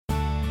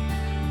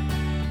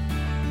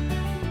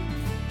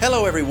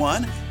Hello,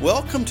 everyone.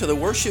 Welcome to the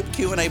Worship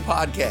Q&A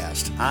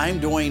podcast. I'm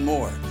Dwayne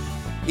Moore.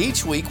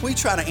 Each week, we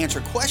try to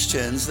answer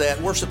questions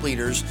that worship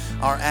leaders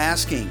are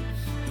asking.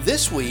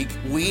 This week,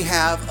 we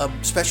have a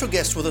special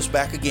guest with us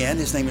back again.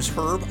 His name is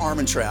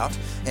Armentrout,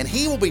 and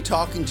he will be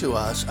talking to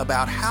us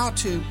about how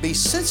to be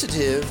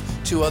sensitive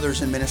to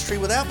others in ministry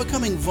without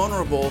becoming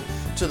vulnerable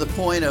to the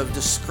point of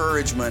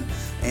discouragement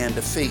and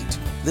defeat.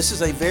 This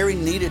is a very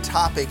needed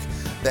topic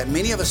that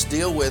many of us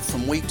deal with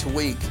from week to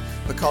week,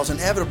 because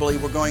inevitably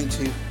we're going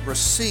to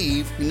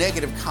receive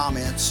negative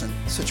comments and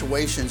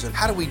situations, and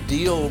how do we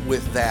deal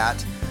with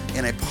that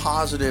in a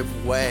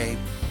positive way?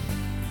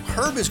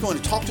 Herb is going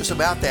to talk to us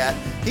about that.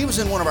 He was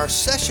in one of our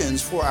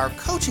sessions for our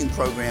coaching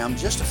program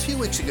just a few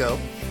weeks ago,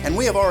 and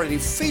we have already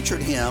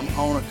featured him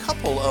on a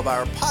couple of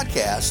our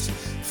podcasts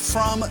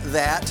from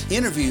that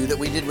interview that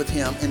we did with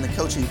him in the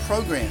coaching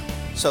program.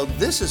 So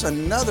this is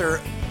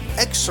another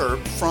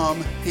excerpt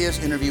from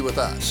his interview with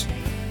us.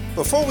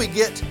 Before we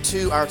get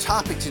to our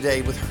topic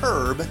today with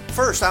Herb,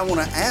 first I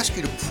want to ask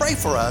you to pray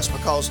for us,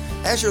 because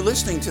as you're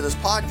listening to this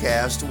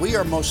podcast, we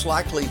are most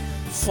likely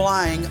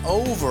flying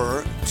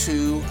over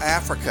to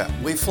Africa.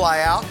 We fly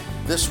out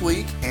this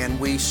week and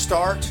we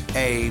start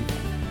a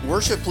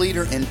worship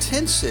leader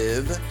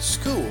intensive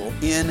school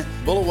in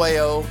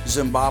Bulawayo,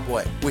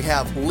 Zimbabwe. We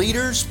have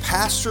leaders,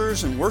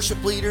 pastors, and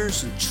worship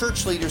leaders and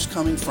church leaders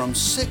coming from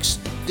 6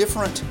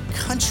 different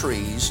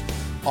countries,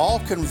 all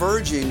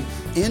converging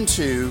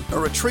into a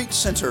retreat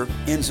center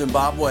in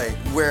Zimbabwe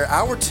where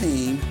our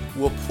team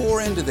will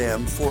pour into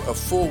them for a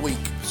full week.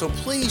 So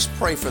please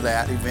pray for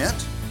that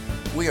event.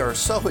 We are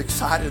so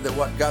excited that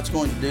what God's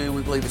going to do.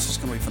 We believe it's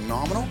just going to be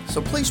phenomenal.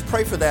 So please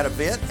pray for that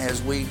event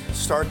as we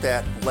start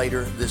that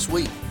later this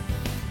week.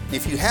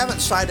 If you haven't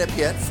signed up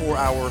yet for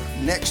our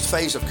next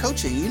phase of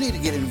coaching, you need to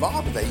get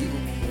involved with that.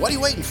 What are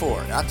you waiting for?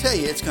 I'll tell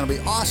you, it's going to be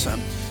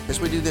awesome as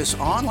we do this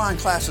online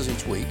classes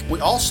each week.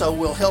 We also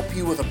will help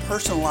you with a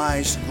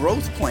personalized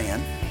growth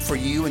plan for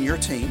you and your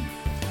team.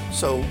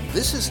 So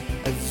this is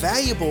a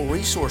valuable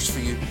resource for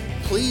you.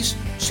 Please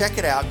check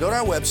it out. Go to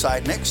our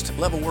website,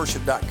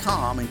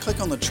 nextlevelworship.com, and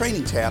click on the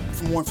training tab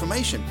for more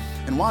information.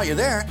 And while you're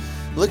there,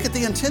 look at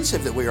the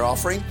intensive that we are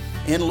offering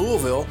in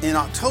Louisville in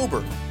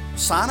October.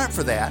 Sign up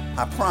for that.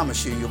 I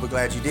promise you, you'll be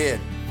glad you did.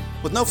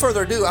 With no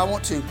further ado, I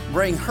want to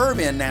bring Herb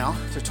in now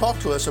to talk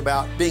to us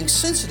about being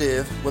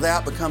sensitive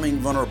without becoming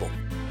vulnerable.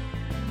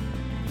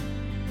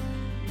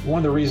 One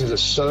of the reasons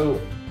it's so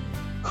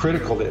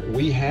critical that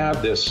we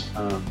have this,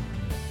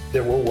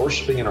 that we're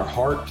worshiping in our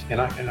heart, and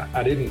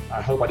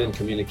I hope I didn't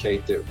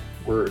communicate that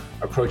we're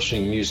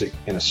approaching music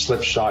in a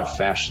slipshod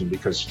fashion,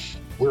 because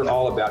we're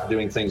all about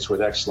doing things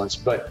with excellence.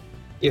 But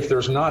if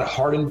there's not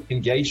heart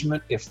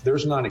engagement, if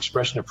there's not an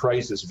expression of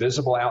praise that's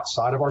visible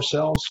outside of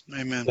ourselves,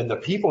 Amen, then the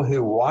people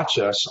who watch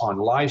us on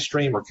live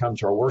stream or come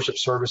to our worship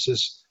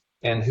services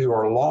and who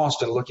are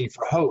lost and looking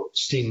for hope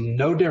see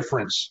no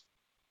difference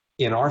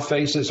in our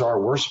faces,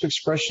 our worship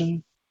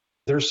expression.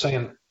 They're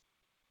saying,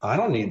 I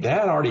don't need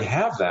that. I already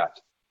have that.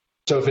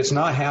 So if it's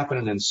not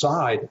happening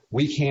inside,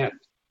 we can't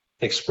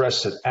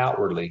express it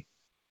outwardly.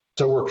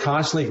 So we're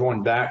constantly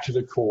going back to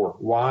the core.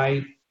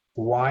 Why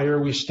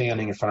are we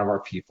standing in front of our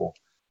people?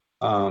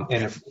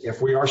 And if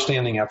we are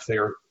standing up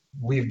there,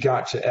 we've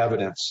got to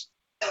evidence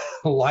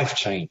life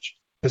change.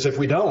 Because if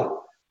we don't,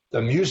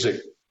 the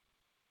music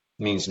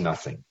means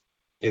nothing.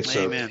 It's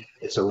Amen.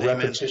 a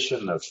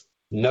repetition of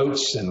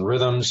notes and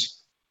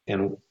rhythms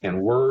and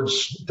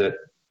words that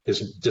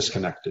is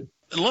disconnected.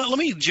 Let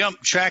me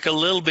jump track a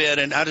little bit,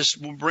 and I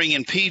just bring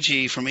in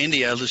PG from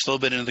India just a little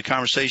bit into the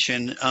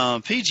conversation.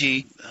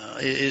 PG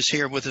is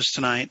here with us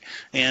tonight,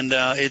 and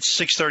it's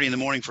 6:30 in the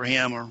morning for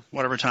him, or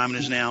whatever time it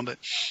is now, but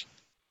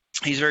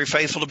he's very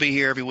faithful to be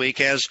here every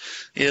week, as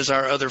is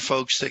our other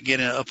folks that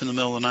get up in the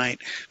middle of the night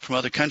from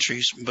other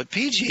countries. But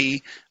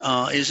PG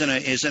is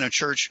in a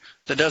church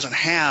that doesn't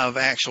have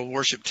actual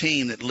worship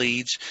team that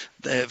leads.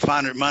 If my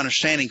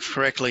understanding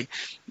correctly,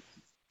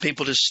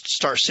 people just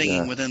start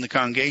singing within the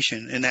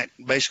congregation, and that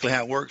basically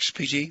how it works,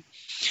 PG.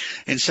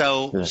 And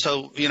so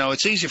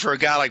it's easy for a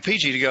guy like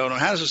PG to go,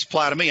 how does this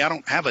apply to me? I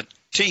don't have a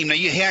team. Now,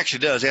 he actually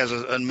does. He has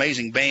an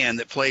amazing band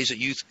that plays at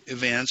youth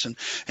events and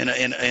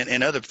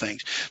other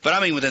things. But I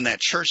mean, within that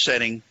church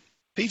setting,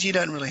 PG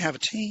doesn't really have a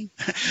team.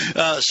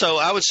 So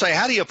I would say,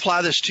 how do you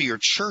apply this to your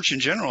church in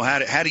general?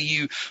 How do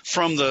you,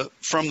 from the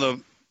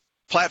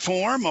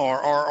platform,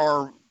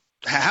 or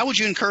how would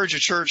you encourage a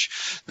church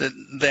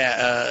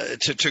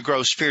to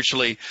grow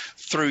spiritually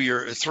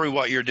through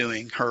what you're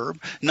doing, Herb?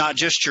 Not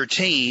just your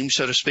team,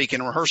 so to speak,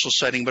 in a rehearsal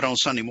setting, but on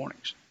Sunday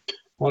mornings.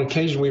 Well,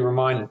 occasionally we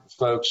remind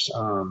folks.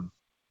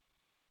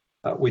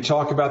 We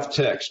talk about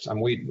the text.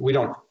 We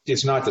don't.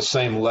 It's not the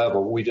same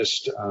level. We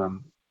just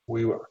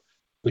we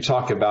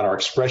talk about our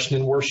expression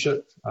in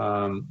worship.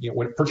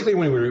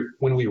 Particularly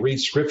when we read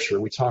Scripture,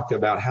 we talk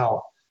about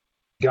how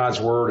God's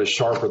word is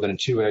sharper than a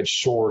two-edged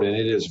sword, and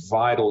it is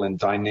vital and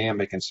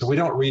dynamic. And so we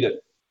don't read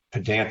it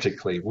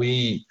pedantically.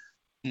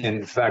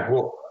 In fact,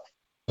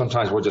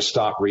 sometimes we'll just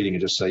stop reading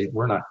and just say,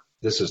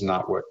 this is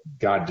not what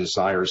God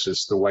desires.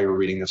 It's the way we're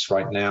reading this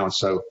right now. And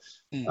so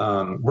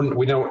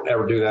We don't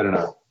ever do that in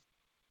a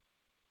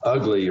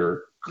ugly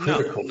or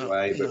critical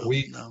way, but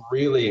we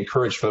really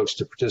encourage folks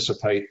to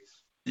participate.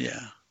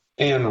 Yeah.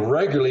 And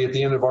regularly at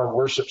the end of our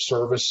worship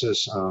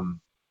services,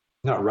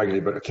 not regularly,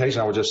 but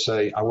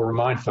occasionally I will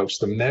remind folks,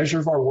 the measure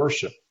of our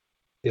worship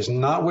is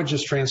not what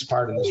just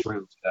transpired in this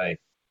room today.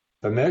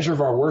 The measure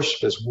of our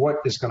worship is what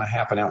is going to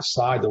happen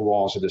outside the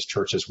walls of this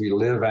church as we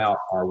live out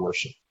our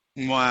worship.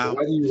 Wow. So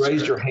whether you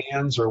raised your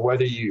hands or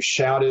whether you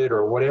shouted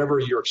or whatever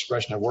your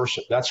expression of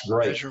worship, that's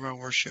great. Measure of our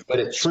worship. But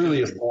it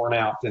truly is borne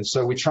out. And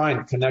so we try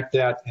and connect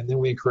that. And then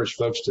we encourage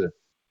folks to,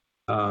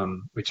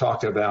 we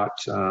talked about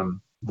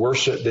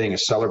worship being a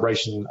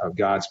celebration of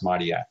God's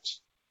mighty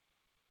acts.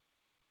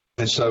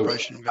 And so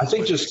I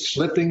think just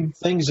slipping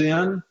things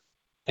in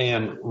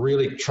and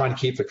really trying to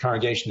keep the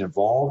congregation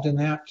involved in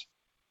that.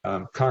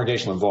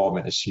 Congregational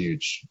involvement is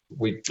huge.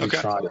 We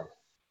try to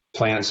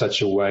plan in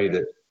such a way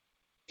that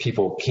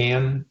people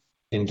can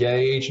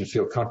engage and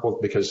feel comfortable,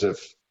 because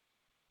if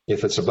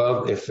it's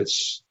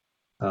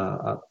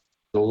the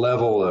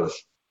level of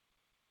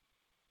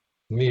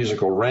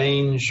musical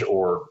range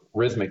or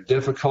rhythmic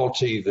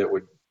difficulty that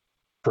would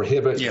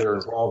prohibit their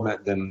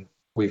involvement, then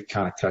we've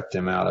kind of cut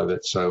them out of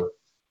it. So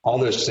all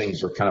those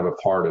things are kind of a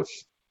part of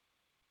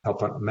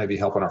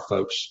helping our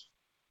folks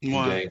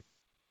engage.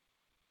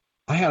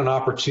 I had an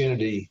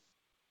opportunity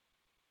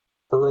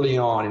early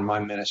on in my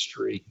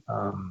ministry,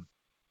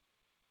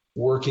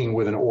 working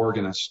with an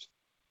organist.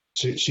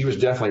 She was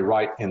definitely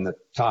right in the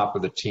top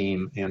of the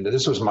team. And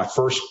this was my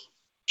first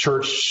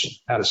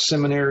church at a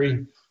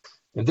seminary.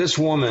 And this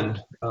woman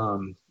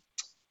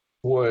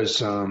was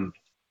so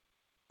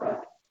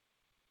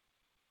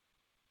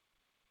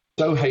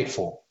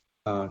hateful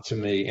to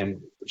me.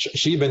 And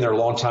she'd been there a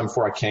long time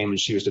before I came, and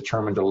she was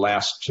determined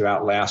to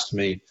outlast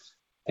me.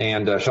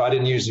 And so I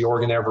didn't use the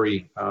organ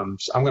I'm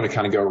going to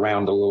kind of go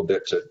around a little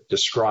bit to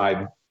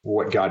describe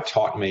what God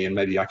taught me, and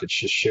maybe I could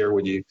just share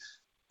with you.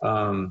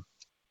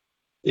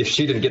 If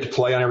she didn't get to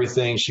play on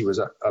everything, she was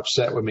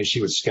upset with me.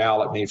 She would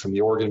scowl at me from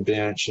the organ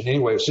bench. And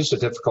anyway, it was just a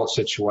difficult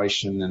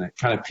situation. And it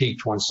kind of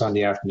peaked one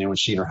Sunday afternoon when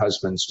she and her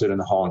husband stood in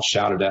the hall and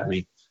shouted at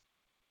me.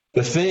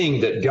 The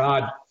thing that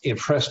God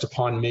impressed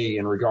upon me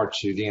in regard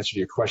to the answer to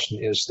your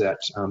question is that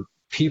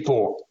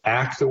people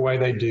act the way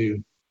they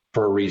do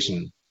for a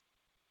reason.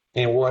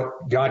 And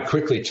what God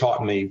quickly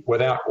taught me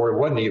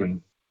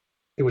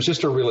it was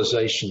just a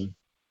realization,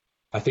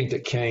 I think,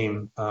 that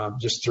came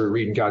just through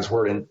reading God's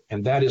word.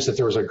 And that is that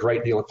there was a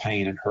great deal of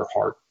pain in her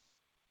heart.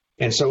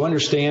 And so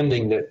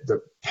understanding that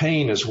the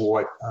pain is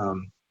what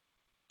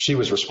she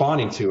was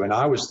responding to, and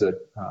I was the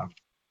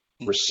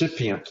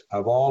recipient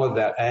of all of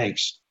that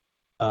angst,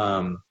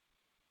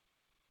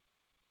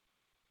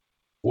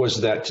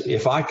 was that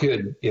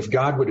if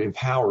God would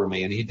empower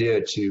me, and he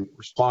did, to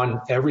respond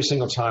every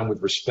single time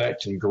with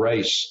respect and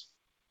grace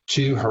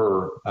to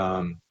her,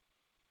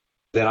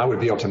 then I would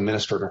be able to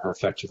minister to her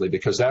effectively,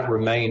 because that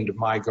remained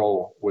my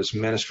goal, was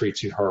ministry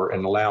to her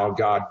and allow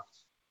God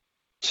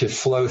to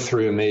flow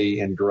through me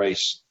in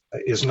grace.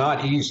 Is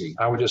not easy.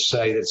 I would just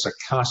say that it's a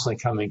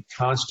constant coming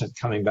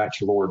back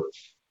to the Lord.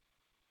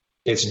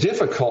 It's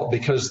difficult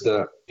because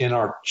in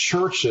our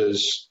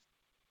churches,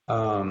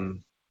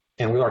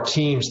 and with our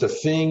teams, the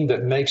thing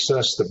that makes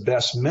us the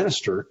best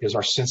minister is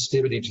our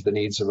sensitivity to the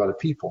needs of other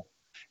people.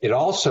 It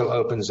also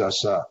opens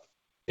us up.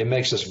 It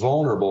makes us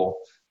vulnerable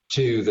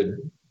to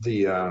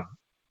the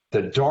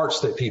darts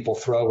that people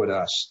throw at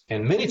us.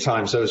 And many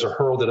times those are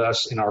hurled at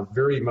us in our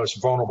very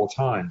most vulnerable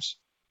times,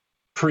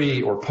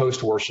 pre or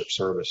post worship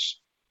service,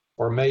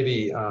 or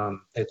maybe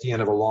at the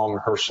end of a long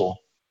rehearsal.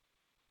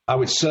 I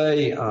would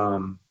say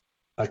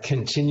a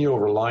continual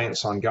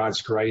reliance on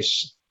God's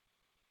grace,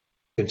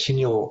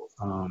 continual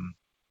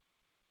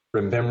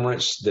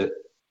remembrance that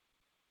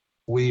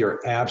we are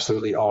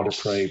absolutely all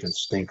depraved and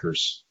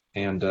stinkers,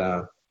 and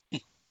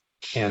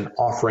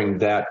offering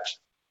that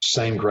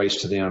same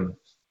grace to them.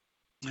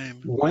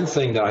 Amen. One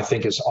thing that I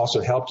think has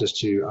also helped us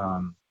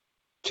to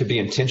be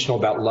intentional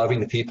about loving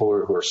the people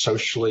who are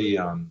socially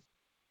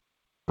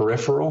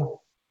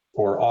peripheral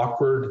or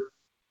awkward,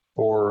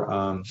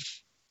 or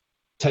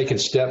taking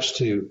steps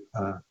to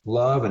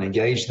love and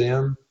engage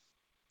them,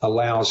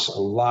 allows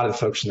a lot of the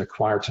folks in the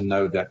choir to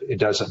know that it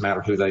doesn't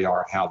matter who they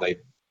are, how they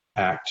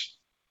act.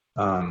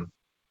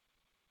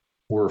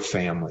 We're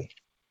family.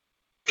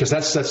 Because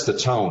that sets the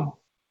tone.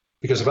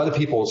 Because if other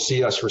people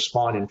see us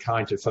respond in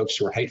kind to folks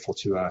who are hateful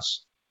to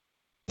us,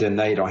 then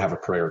they don't have a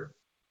prayer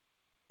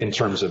in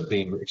terms of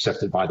being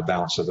accepted by the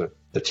balance of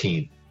the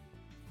team.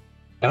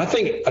 And I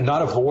think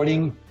not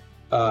avoiding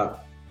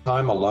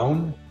time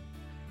alone,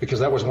 because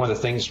that was one of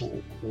the things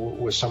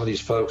with some of these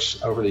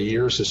folks over the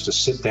years, is to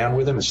sit down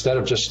with them instead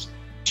of just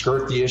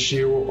skirt the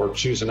issue or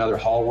choose another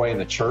hallway in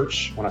the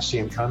church when I see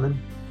them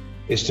coming,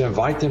 is to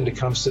invite them to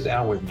come sit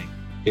down with me.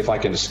 If I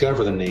can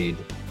discover the need,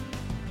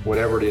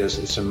 whatever it is,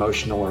 it's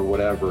emotional or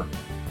whatever,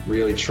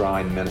 really try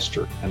and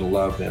minister and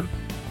love them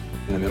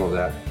in the middle of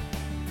that.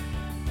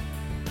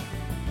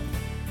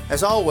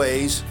 As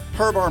always,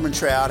 Herb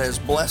Armentrout has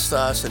blessed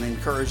us and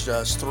encouraged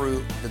us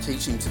through the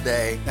teaching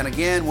today. And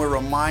again, we're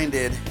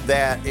reminded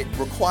that it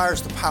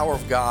requires the power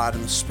of God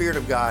and the Spirit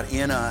of God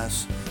in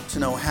us to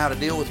know how to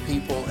deal with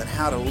people and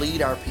how to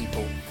lead our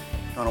people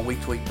on a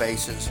week-to-week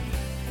basis.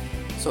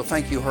 So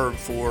thank you, Herb,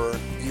 for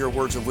your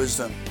words of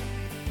wisdom.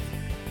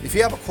 If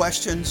you have a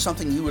question,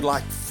 something you would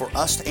like for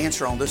us to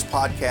answer on this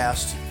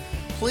podcast,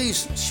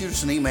 please shoot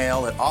us an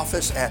email at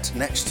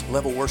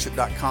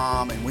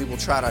office@nextlevelworship.com, and we will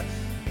try to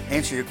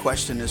answer your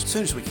question as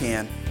soon as we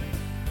can.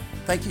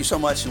 Thank you so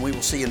much, and we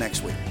will see you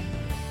next week.